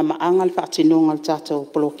malam lama angal patino ngal tato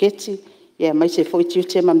poloketi ia mai se foi tiu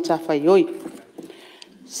te mam tawhai oi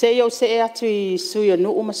se yo se e atu I suia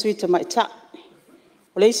nuu ma suita mai ta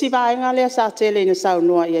o le isi vaenga lea sa tele ina sau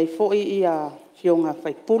noa ia I foi ia fionga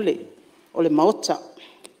whai pule o le maota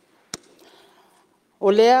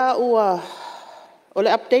o lea ua o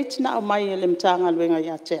le update na o mai le mtanga luenga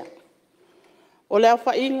ia tea o lea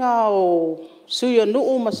whainga o suia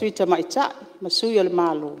nuu ma suita maita, ma suia le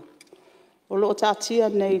malo. O loo tātia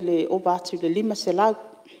nei le o bātu le 5 se lau.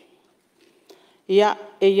 Ia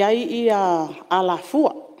e iai ia a la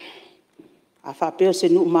fua. A whapeo se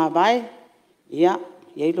nuu mā vai. Ia,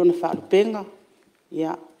 iai lona whaalupenga.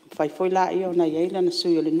 Ia, whaifoi la ia o na iai lana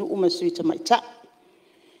suia le nuu ma suita maita.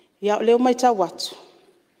 Ia o leo maita watu.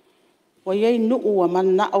 Wa iai nuu a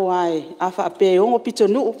mana o ai a whapeo ongo pito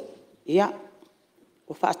nuu. Ia,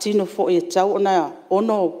 o whaatino fo e tau ona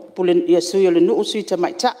ono pule ia suia le nuu suita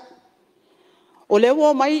maita. O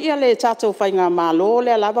leo mai ia le tātou whainga malo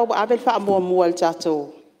le alava wa avel wha mua mua le tātou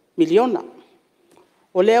miliona.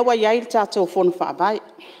 O leo wa iai le tātou whonu wha vai.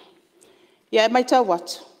 Ia e maita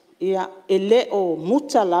watu. Ia e le o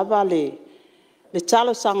muta lava le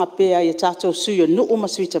talo sanga pea ia tātou suia nuu ma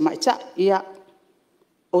suita maita. Ia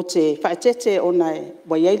o te whaetete ona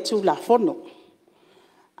wa iai tu la whono.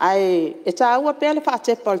 Ai, e tā ua pēle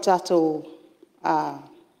whaatepa o tātou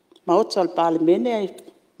maota o le palemene,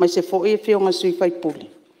 mai se fo e whionga sui whai puli.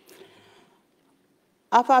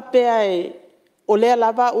 A whapea o lea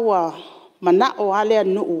lava ua mana o alea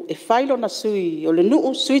nuu, e whailo na sui, o le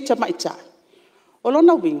nuu sui ta maitai. O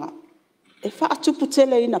lona winga, e whaatupu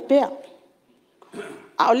tele ina pea.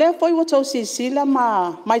 A o lea foi wa tau sisila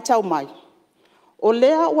ma mai tau mai. O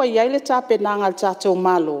lea ua iaile tā penanga le tātou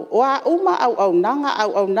malo. O a uma au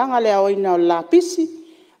nanga le au ina o la pisi,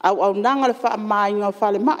 au nanga le wha mai ngā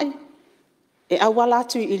whale mai. E au wala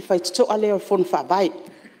atu i whai tuto a leo fonu wha vai.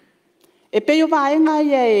 E peo vaenga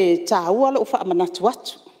ia e tā ua le o wha manatu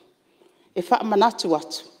atu. E wha manatu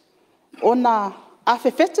atu. Ona a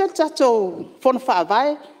whewhete le tātou fonu wha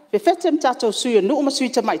vai, whewhete le tātou suia nuu ma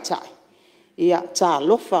suita mai tai. Ia tā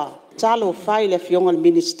lofa whai le fionga le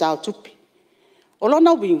minista o tupi. O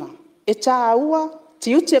lona winga, e tā ua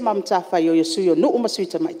tiute mam tā whai o Yesu o nuu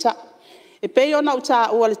masuita mai tā. E pei ona u tā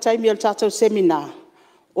ua le taimi o le tātou semina.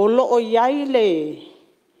 O loo iai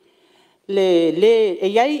e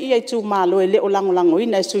iai ia i tū mālo e le o lango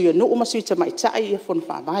ina Yesu o nuu masuita mai tā i e whonu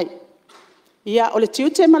whāwai. Ia o le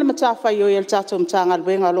tiute ma le mata whai o le tātou mtanga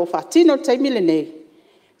luenga o loo whātino le taimi le nei.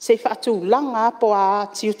 Se whaatu langa po a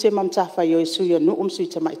tiute mam tā whai o Yesu o nuu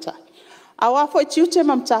masuita mai tā. Awa fo tiute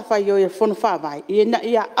mam tafa yo e fonu fa vai e na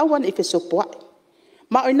ia awan e fesopo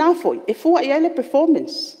ma o na fo e fo ia le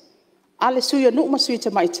performance ale suya no ma suita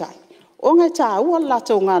mai tai o nga ta u la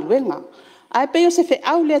to nga wenga ai pe yo se fe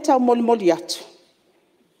au le ta moli atu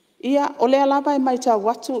ia o le lava mai ta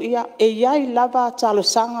watu ia e ia lava ta lo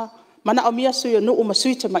sanga mana o mia suya no ma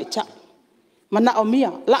suita mai tai mana o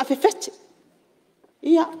mia la fe fete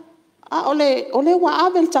ia a ole wa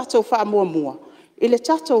avel ta to fa mua ile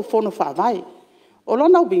tatou fono fa vai o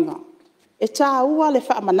lona winga e tā ua le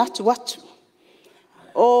fa manatu atu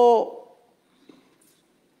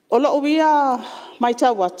o lo wia mai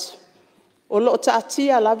ta wat o lo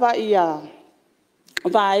tatia lava ia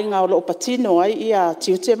vaenga o lo patino ai ia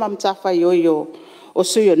tiute mam tafa yo o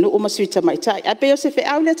suyo no uma suita mai tai a pe se fe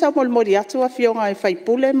aule ta moli atu a fionga e fai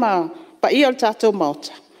pule ma pa ia o tatou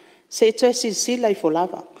mauta se to sila I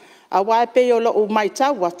folava a wa pe o lo mai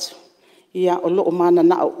ta wat ia o loo mana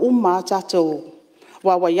na o uma tātou.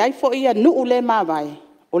 Wa iai fo ia nuu le mawai.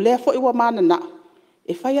 O lea fo iwa mana na.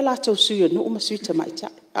 E whai ala tau suia nuu ma suita mai tai.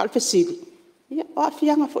 Alfesili. Ia o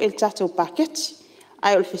afianga fo el tātou paketi.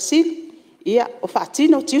 Ai alfesili. Ia o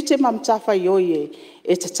whaatino tiute mam tawhai oi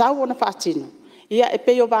e te tau ona whaatino. Ia e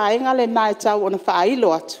peo vaenga le na e tau ona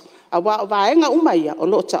whaailo atu. A wa o vaenga uma ia o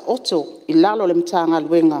loo ta oto I lalo le mtanga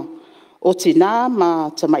luenga o tina ma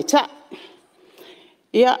ta mai tai.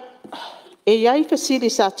 Ia e iai fasili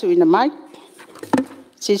satu ina mai.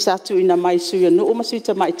 Si satu ina mai suia nuu ma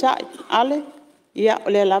suita mai tai. Ale, ia o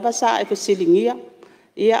le lava sa e fasili ngia.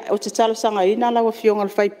 Ia o te talo sanga ina lawa fionga le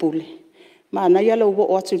whaipule. Ma na ia lau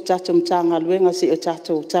o atu tato mtanga luenga si o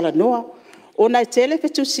tato tala noa. O nai tele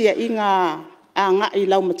fetusia inga a ngai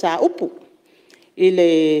lau mata upu. I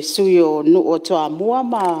le suio nuu o toa mua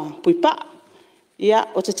ma puipa. Ia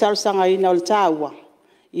o te talo sanga ina o le tāua.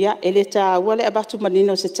 Ia ele ta wale abatu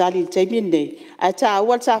manino se tali taimi nei ai ta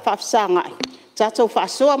wal ta fa sanga ta to fa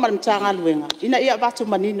so ma mtanga luenga ina ia abatu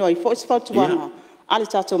manino I fo tuanga ale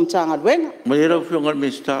ta to mtanga luenga ma era o fionga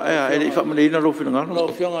mista ele fa manino lo fionga no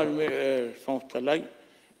fionga fon talai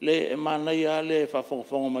le mana ia le fa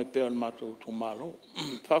fonga mai pe on mato tu malo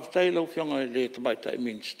fa tai lo fionga le tai tai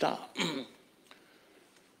minsta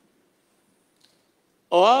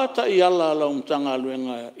o ata I ala la umtanga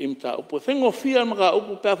luenga imta upo fengo fia maka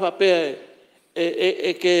upo pe fa pe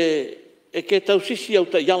e ke tausisi au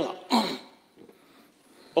ta yala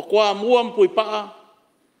o kwa mua mpui pa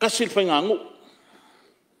kasi fengangu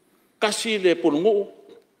kasi le pulungu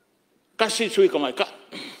kasi sui kamai ka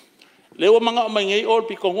le o manga mai ngai ol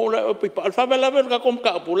pi kongo le pi pa fa vela ka kom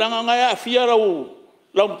ka pulanga ngai afia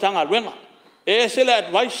la umtanga luenga e se le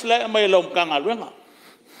advice le mai la umtanga luenga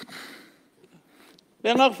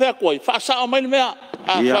Lenga fe koi fa sa o mai mea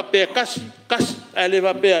a fa pe kasi ele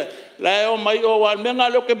va pe la o mai o wa menga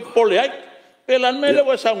lo ke pole ai pe la me le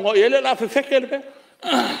wa sa ngo ele la fe ke le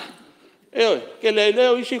ke le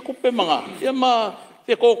o isi kupe manga e ma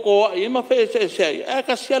fe koko e ma fe se e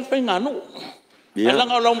kasi al fe nganu ala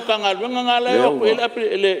nga lo mkanga lo nga le o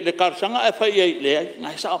le karsanga e fa ye le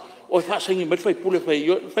ngai sa o fa singi me fa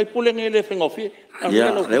pule ngele fe ngofi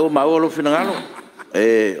le o ma o lo finangalo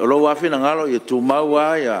o lo wa finangalo e tu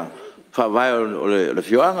maua ia fa vai o le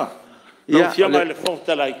fioanga ia fionga le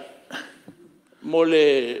fontalai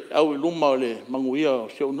mole au luma le manguia o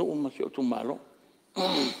se no ma se tu malo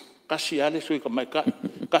kasi ale sui ka mai ka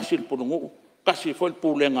kasi el punungu kasi foi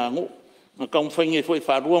pulenga ngo Ngakang whainge foi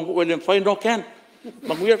wharuang ko ele whai no can.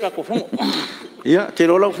 Manguia ka ko fongo. Ia, te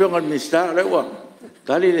rola whionga minister lewa.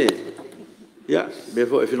 Tali le. Ia, be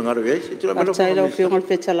foi whionga reis. Te rola melo. Tailo whionga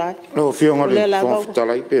fetalai. No whionga le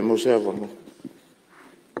fetalai pe mo se avano.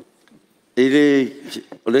 Ele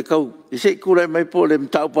ole kau, ise kula mai po le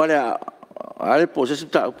mtau pale ale po se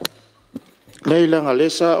mtau. Leila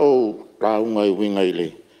ngalesa o raunga i winga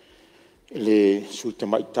ile. Le suita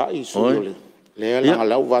mai tai suole. Le la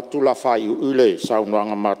lau watu la fai ule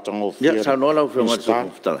saunoanga matango fia. Ya saunola whionga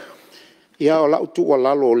fetalai. Ia o lau tu o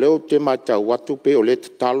lalo leo te mata watu pe o le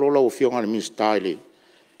talo lau whionga le ministaile.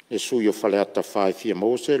 Le sui o faleata fai fia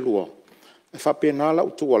mo se lua. E whapena lau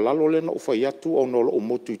tu o lalo le no whai atu o nolo o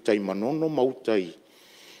motu i tai manono mautai.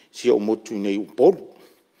 Si o motu nei uporu.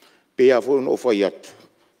 Pe a fo no whai atu.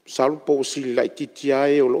 Salu po si lai titi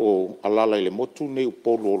ai o alala le motu nei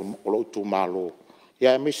uporu o lo tu malo.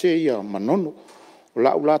 Ia me se ia manono. O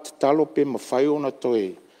lau la te talo pe ma whai ona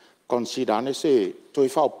toi. Considane se toi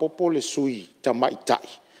fa popo le sui ta mai tai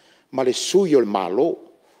ma le sui o le malo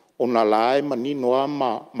ona lae manino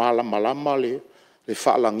ama malama le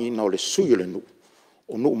fa langina o le sui o le nu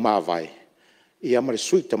o nu ma vai ia ma le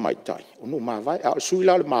sui ta mai tai o nu ma vai a sui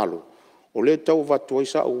la le malo o le tau va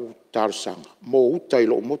sa o tarsanga mo utai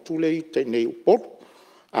lo motu le te nei por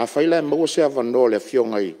a faila mo se avano le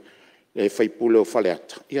fiongai le fai pule o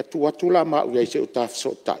faleata ia tu atu la ma u se o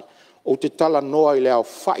tafso tai o te tala noa i le au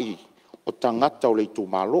fai o tangata o le tu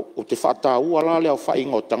malo, o te whata ua la le au fai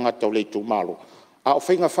o tangata o le tu malo. A o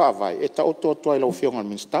whainga whawai, e ta oto atua i lau whionga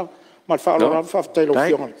minister, ma le whaala ran whaftai lau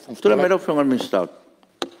whionga. Tula me lau whionga minister,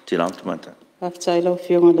 tira amtamata. Whaftai lau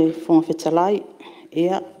whionga le whonga whetalai,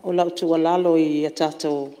 ea o lau tua lalo i a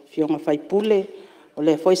tātou whionga whaipule, o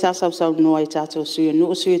le whoi sasau sau noa i tātou sui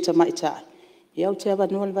nuu sui ta mai tai. Ia o te awa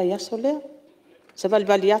noa le vai aso lea. Se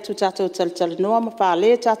vali atu tātou tal noa ma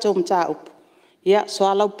whaale tātou mta upu. Ia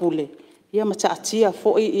soa lau pule. Ia ma taatia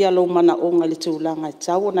foi ia lo mana onga le tūlanga i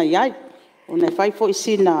tau na iai. O nei whai foi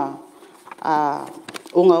sina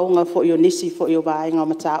onga foi o nisi foi o vaenga o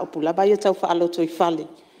mata upu. Laba ia tau whaalo toi whale.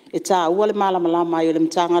 E tā ua le malama mai o le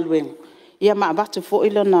mtanga luenga. Ia ma avatu foi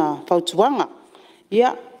lo na pautuanga.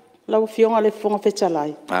 Ia lau whionga le whonga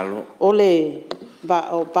whetalai. Alo. O le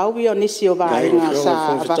o pauwi o nisi o vaenga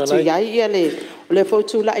sa avatu iai ia le o le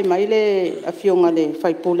fautula i mai le a whionga le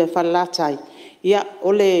whaipule whalatai. Ia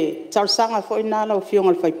o le tausanga foi nala o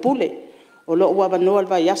whionga le whaipule. O lo ua wanoa le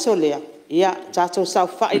vai aso lea. Ia tātou sau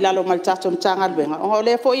whai lalo mal tātou mtanga luenga. O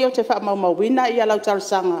le foi o te wha mauwina ia lau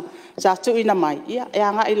tausanga tātou ina mai. Ia e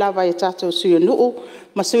anga i lawa e tātou sui nuu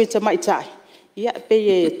ma sui ta mai tai. Ia pe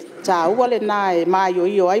e tā ua le nā e mai o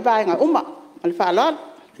i o ai vaenga uma. Ma le whaalala.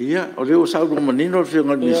 Ia, o leo sau no manino o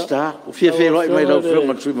whionga minister, o fia whai mai lau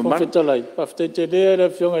whionga tui mamana. Whawhetalai, whawhetei te rea le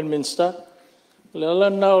whionga minister, le ala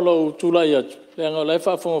nao lau tūlai atu, le anga lai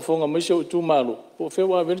whaafonga maise o tūmalo, o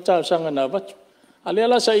whiwa veri tāu sanga nā watu. A le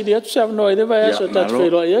ala sa iri atu se avanoa ere vai aso tātu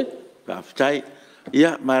whiroa iai. Whawhetai,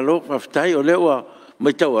 ia, mai lo whawhetai o leo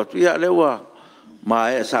mai tau atu, ia leo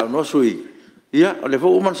mai e sau no sui. Ia, o le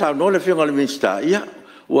fo uman sau no le whionga le minister, ia,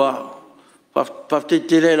 ua Whafte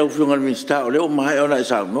te rea lau whionga le minister, o leo mai ona e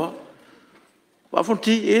sau noa.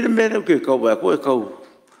 Wafonti, e le mea ke kau wea koe kau.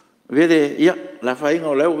 Vere, ia, la whainga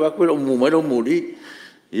o leo wea koe o mu mai o muri.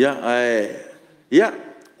 Ia, ia,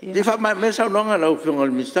 te wha mai mea sau noa lau whionga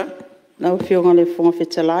le minister. Lau whionga le whonga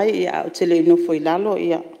whetalai, ia, o te le ino foi lalo,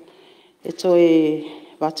 ia. E to e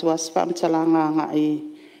watu aspa mtalanga nga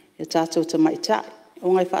e tātou ta mai tai.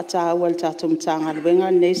 O ngai whaata ua le tātou mtanga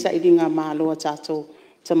luenga, nei sa ili ngā māloa tātou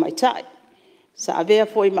ta mai tai. Sa avea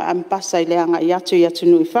foi ma ampasa i leanga i atu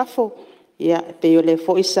nui fafo, ia pe o le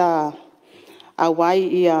foi sa awai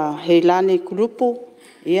ia heilane kurupu,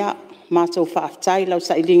 ia mātou whaaftai lau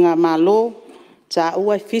sa ilinga mālo, ta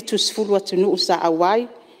ua fitu sfulu atu nuu sa awai,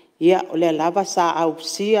 ia o le lava sa au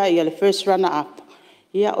sia ia le first runner up,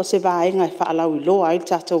 ia o se vaenga e whaalau i loa i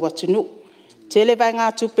tātou atu nuu. Tele vai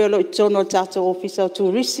ngā tupe lo i tono tātou ofisa o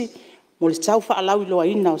tūrisi, mo le tau whaalau i loa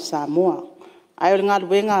ina o Samoa. Ai o ngā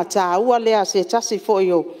luenga tā ua lea se tasi foi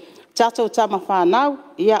o tātou tama whanau,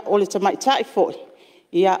 ia o le tamai tai foi.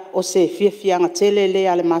 Ia o se fiafianga tele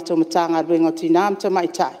lea le mātou matanga luenga o tinam tamai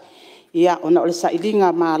tai. Ia ona o le sailinga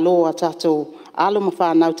mā loa tātou alo ma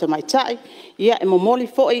whanau tamai tai. Ia e momoli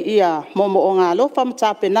foi ia momo o ngā lofa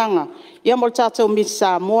matapenanga. Ia mo le tātou mi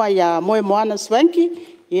Samoa ia moe moana swanki.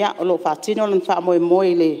 Ia o lo whatino lan wha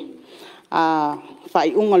moe le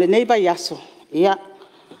whai unga le neiba yaso. Ia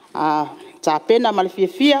tā pena ma le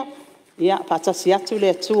fia, ia patasi atu le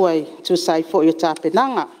atua i tu sai fo i o tā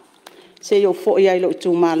penanga. Se i o fo i ailo i tū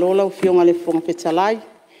mālola o whionga le whonga whetalai,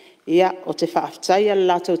 ia o te whaaftai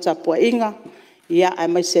ala lātou tā pua inga, ia ai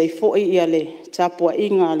mai sei fo'i ia le tapua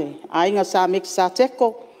inga le ainga sa mik sa teko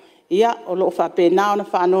ia o lo fa pena ona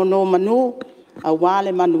fa no manu a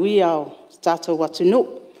wale manuia o tatou watunu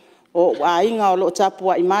o ainga o lo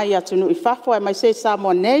tapua i mai atunu i fafo ai mai sei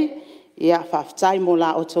Samoa nei ia faafetai mo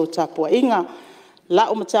la o tou tapua inga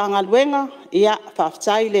la o matanga luenga ia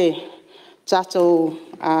faafetai le tatou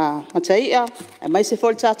mataia ai mai se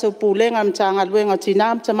fol tatou pulenga matanga luenga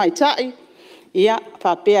tinam tamaitai ia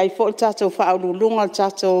faapea i fol tatou faaululunga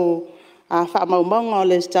tatou faamaumaunga o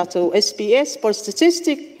le tatou SPS for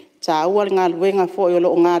statistic taua le galuega fo'i o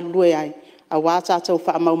loo galulue ai auā tatou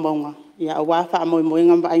faamaumaunga ia auā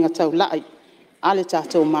faamoemoega ma va'aiga taula'i a le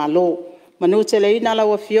tatou mālō manu teleina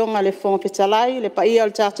lau afioga le foga fetalai le paia o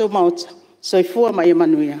le tatou maota soifua ma ia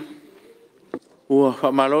manuia ua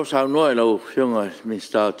faamālō saunoa i lau fioga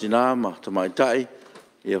minista tinā ma tamaita'i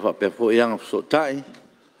ia faapea fo'i aga fesoota'i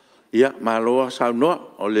ia māloa saunoa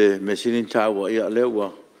o le mesini tāua ia lea ua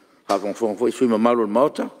faafogafoga fo'i sui mamalu le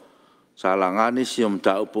maota sa langani si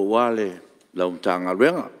mataupu ua le lau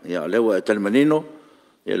matagaluega ia lea ua e talimanino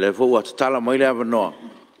ia le fo'i ua tatala mai le avanoa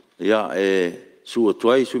ia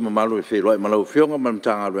suatu ai sui mamalu e feloai ma lau fioga ma le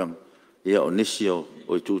matagaluega ia o nisi o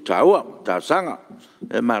i tutāua tasaga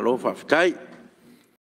e mālo faafetai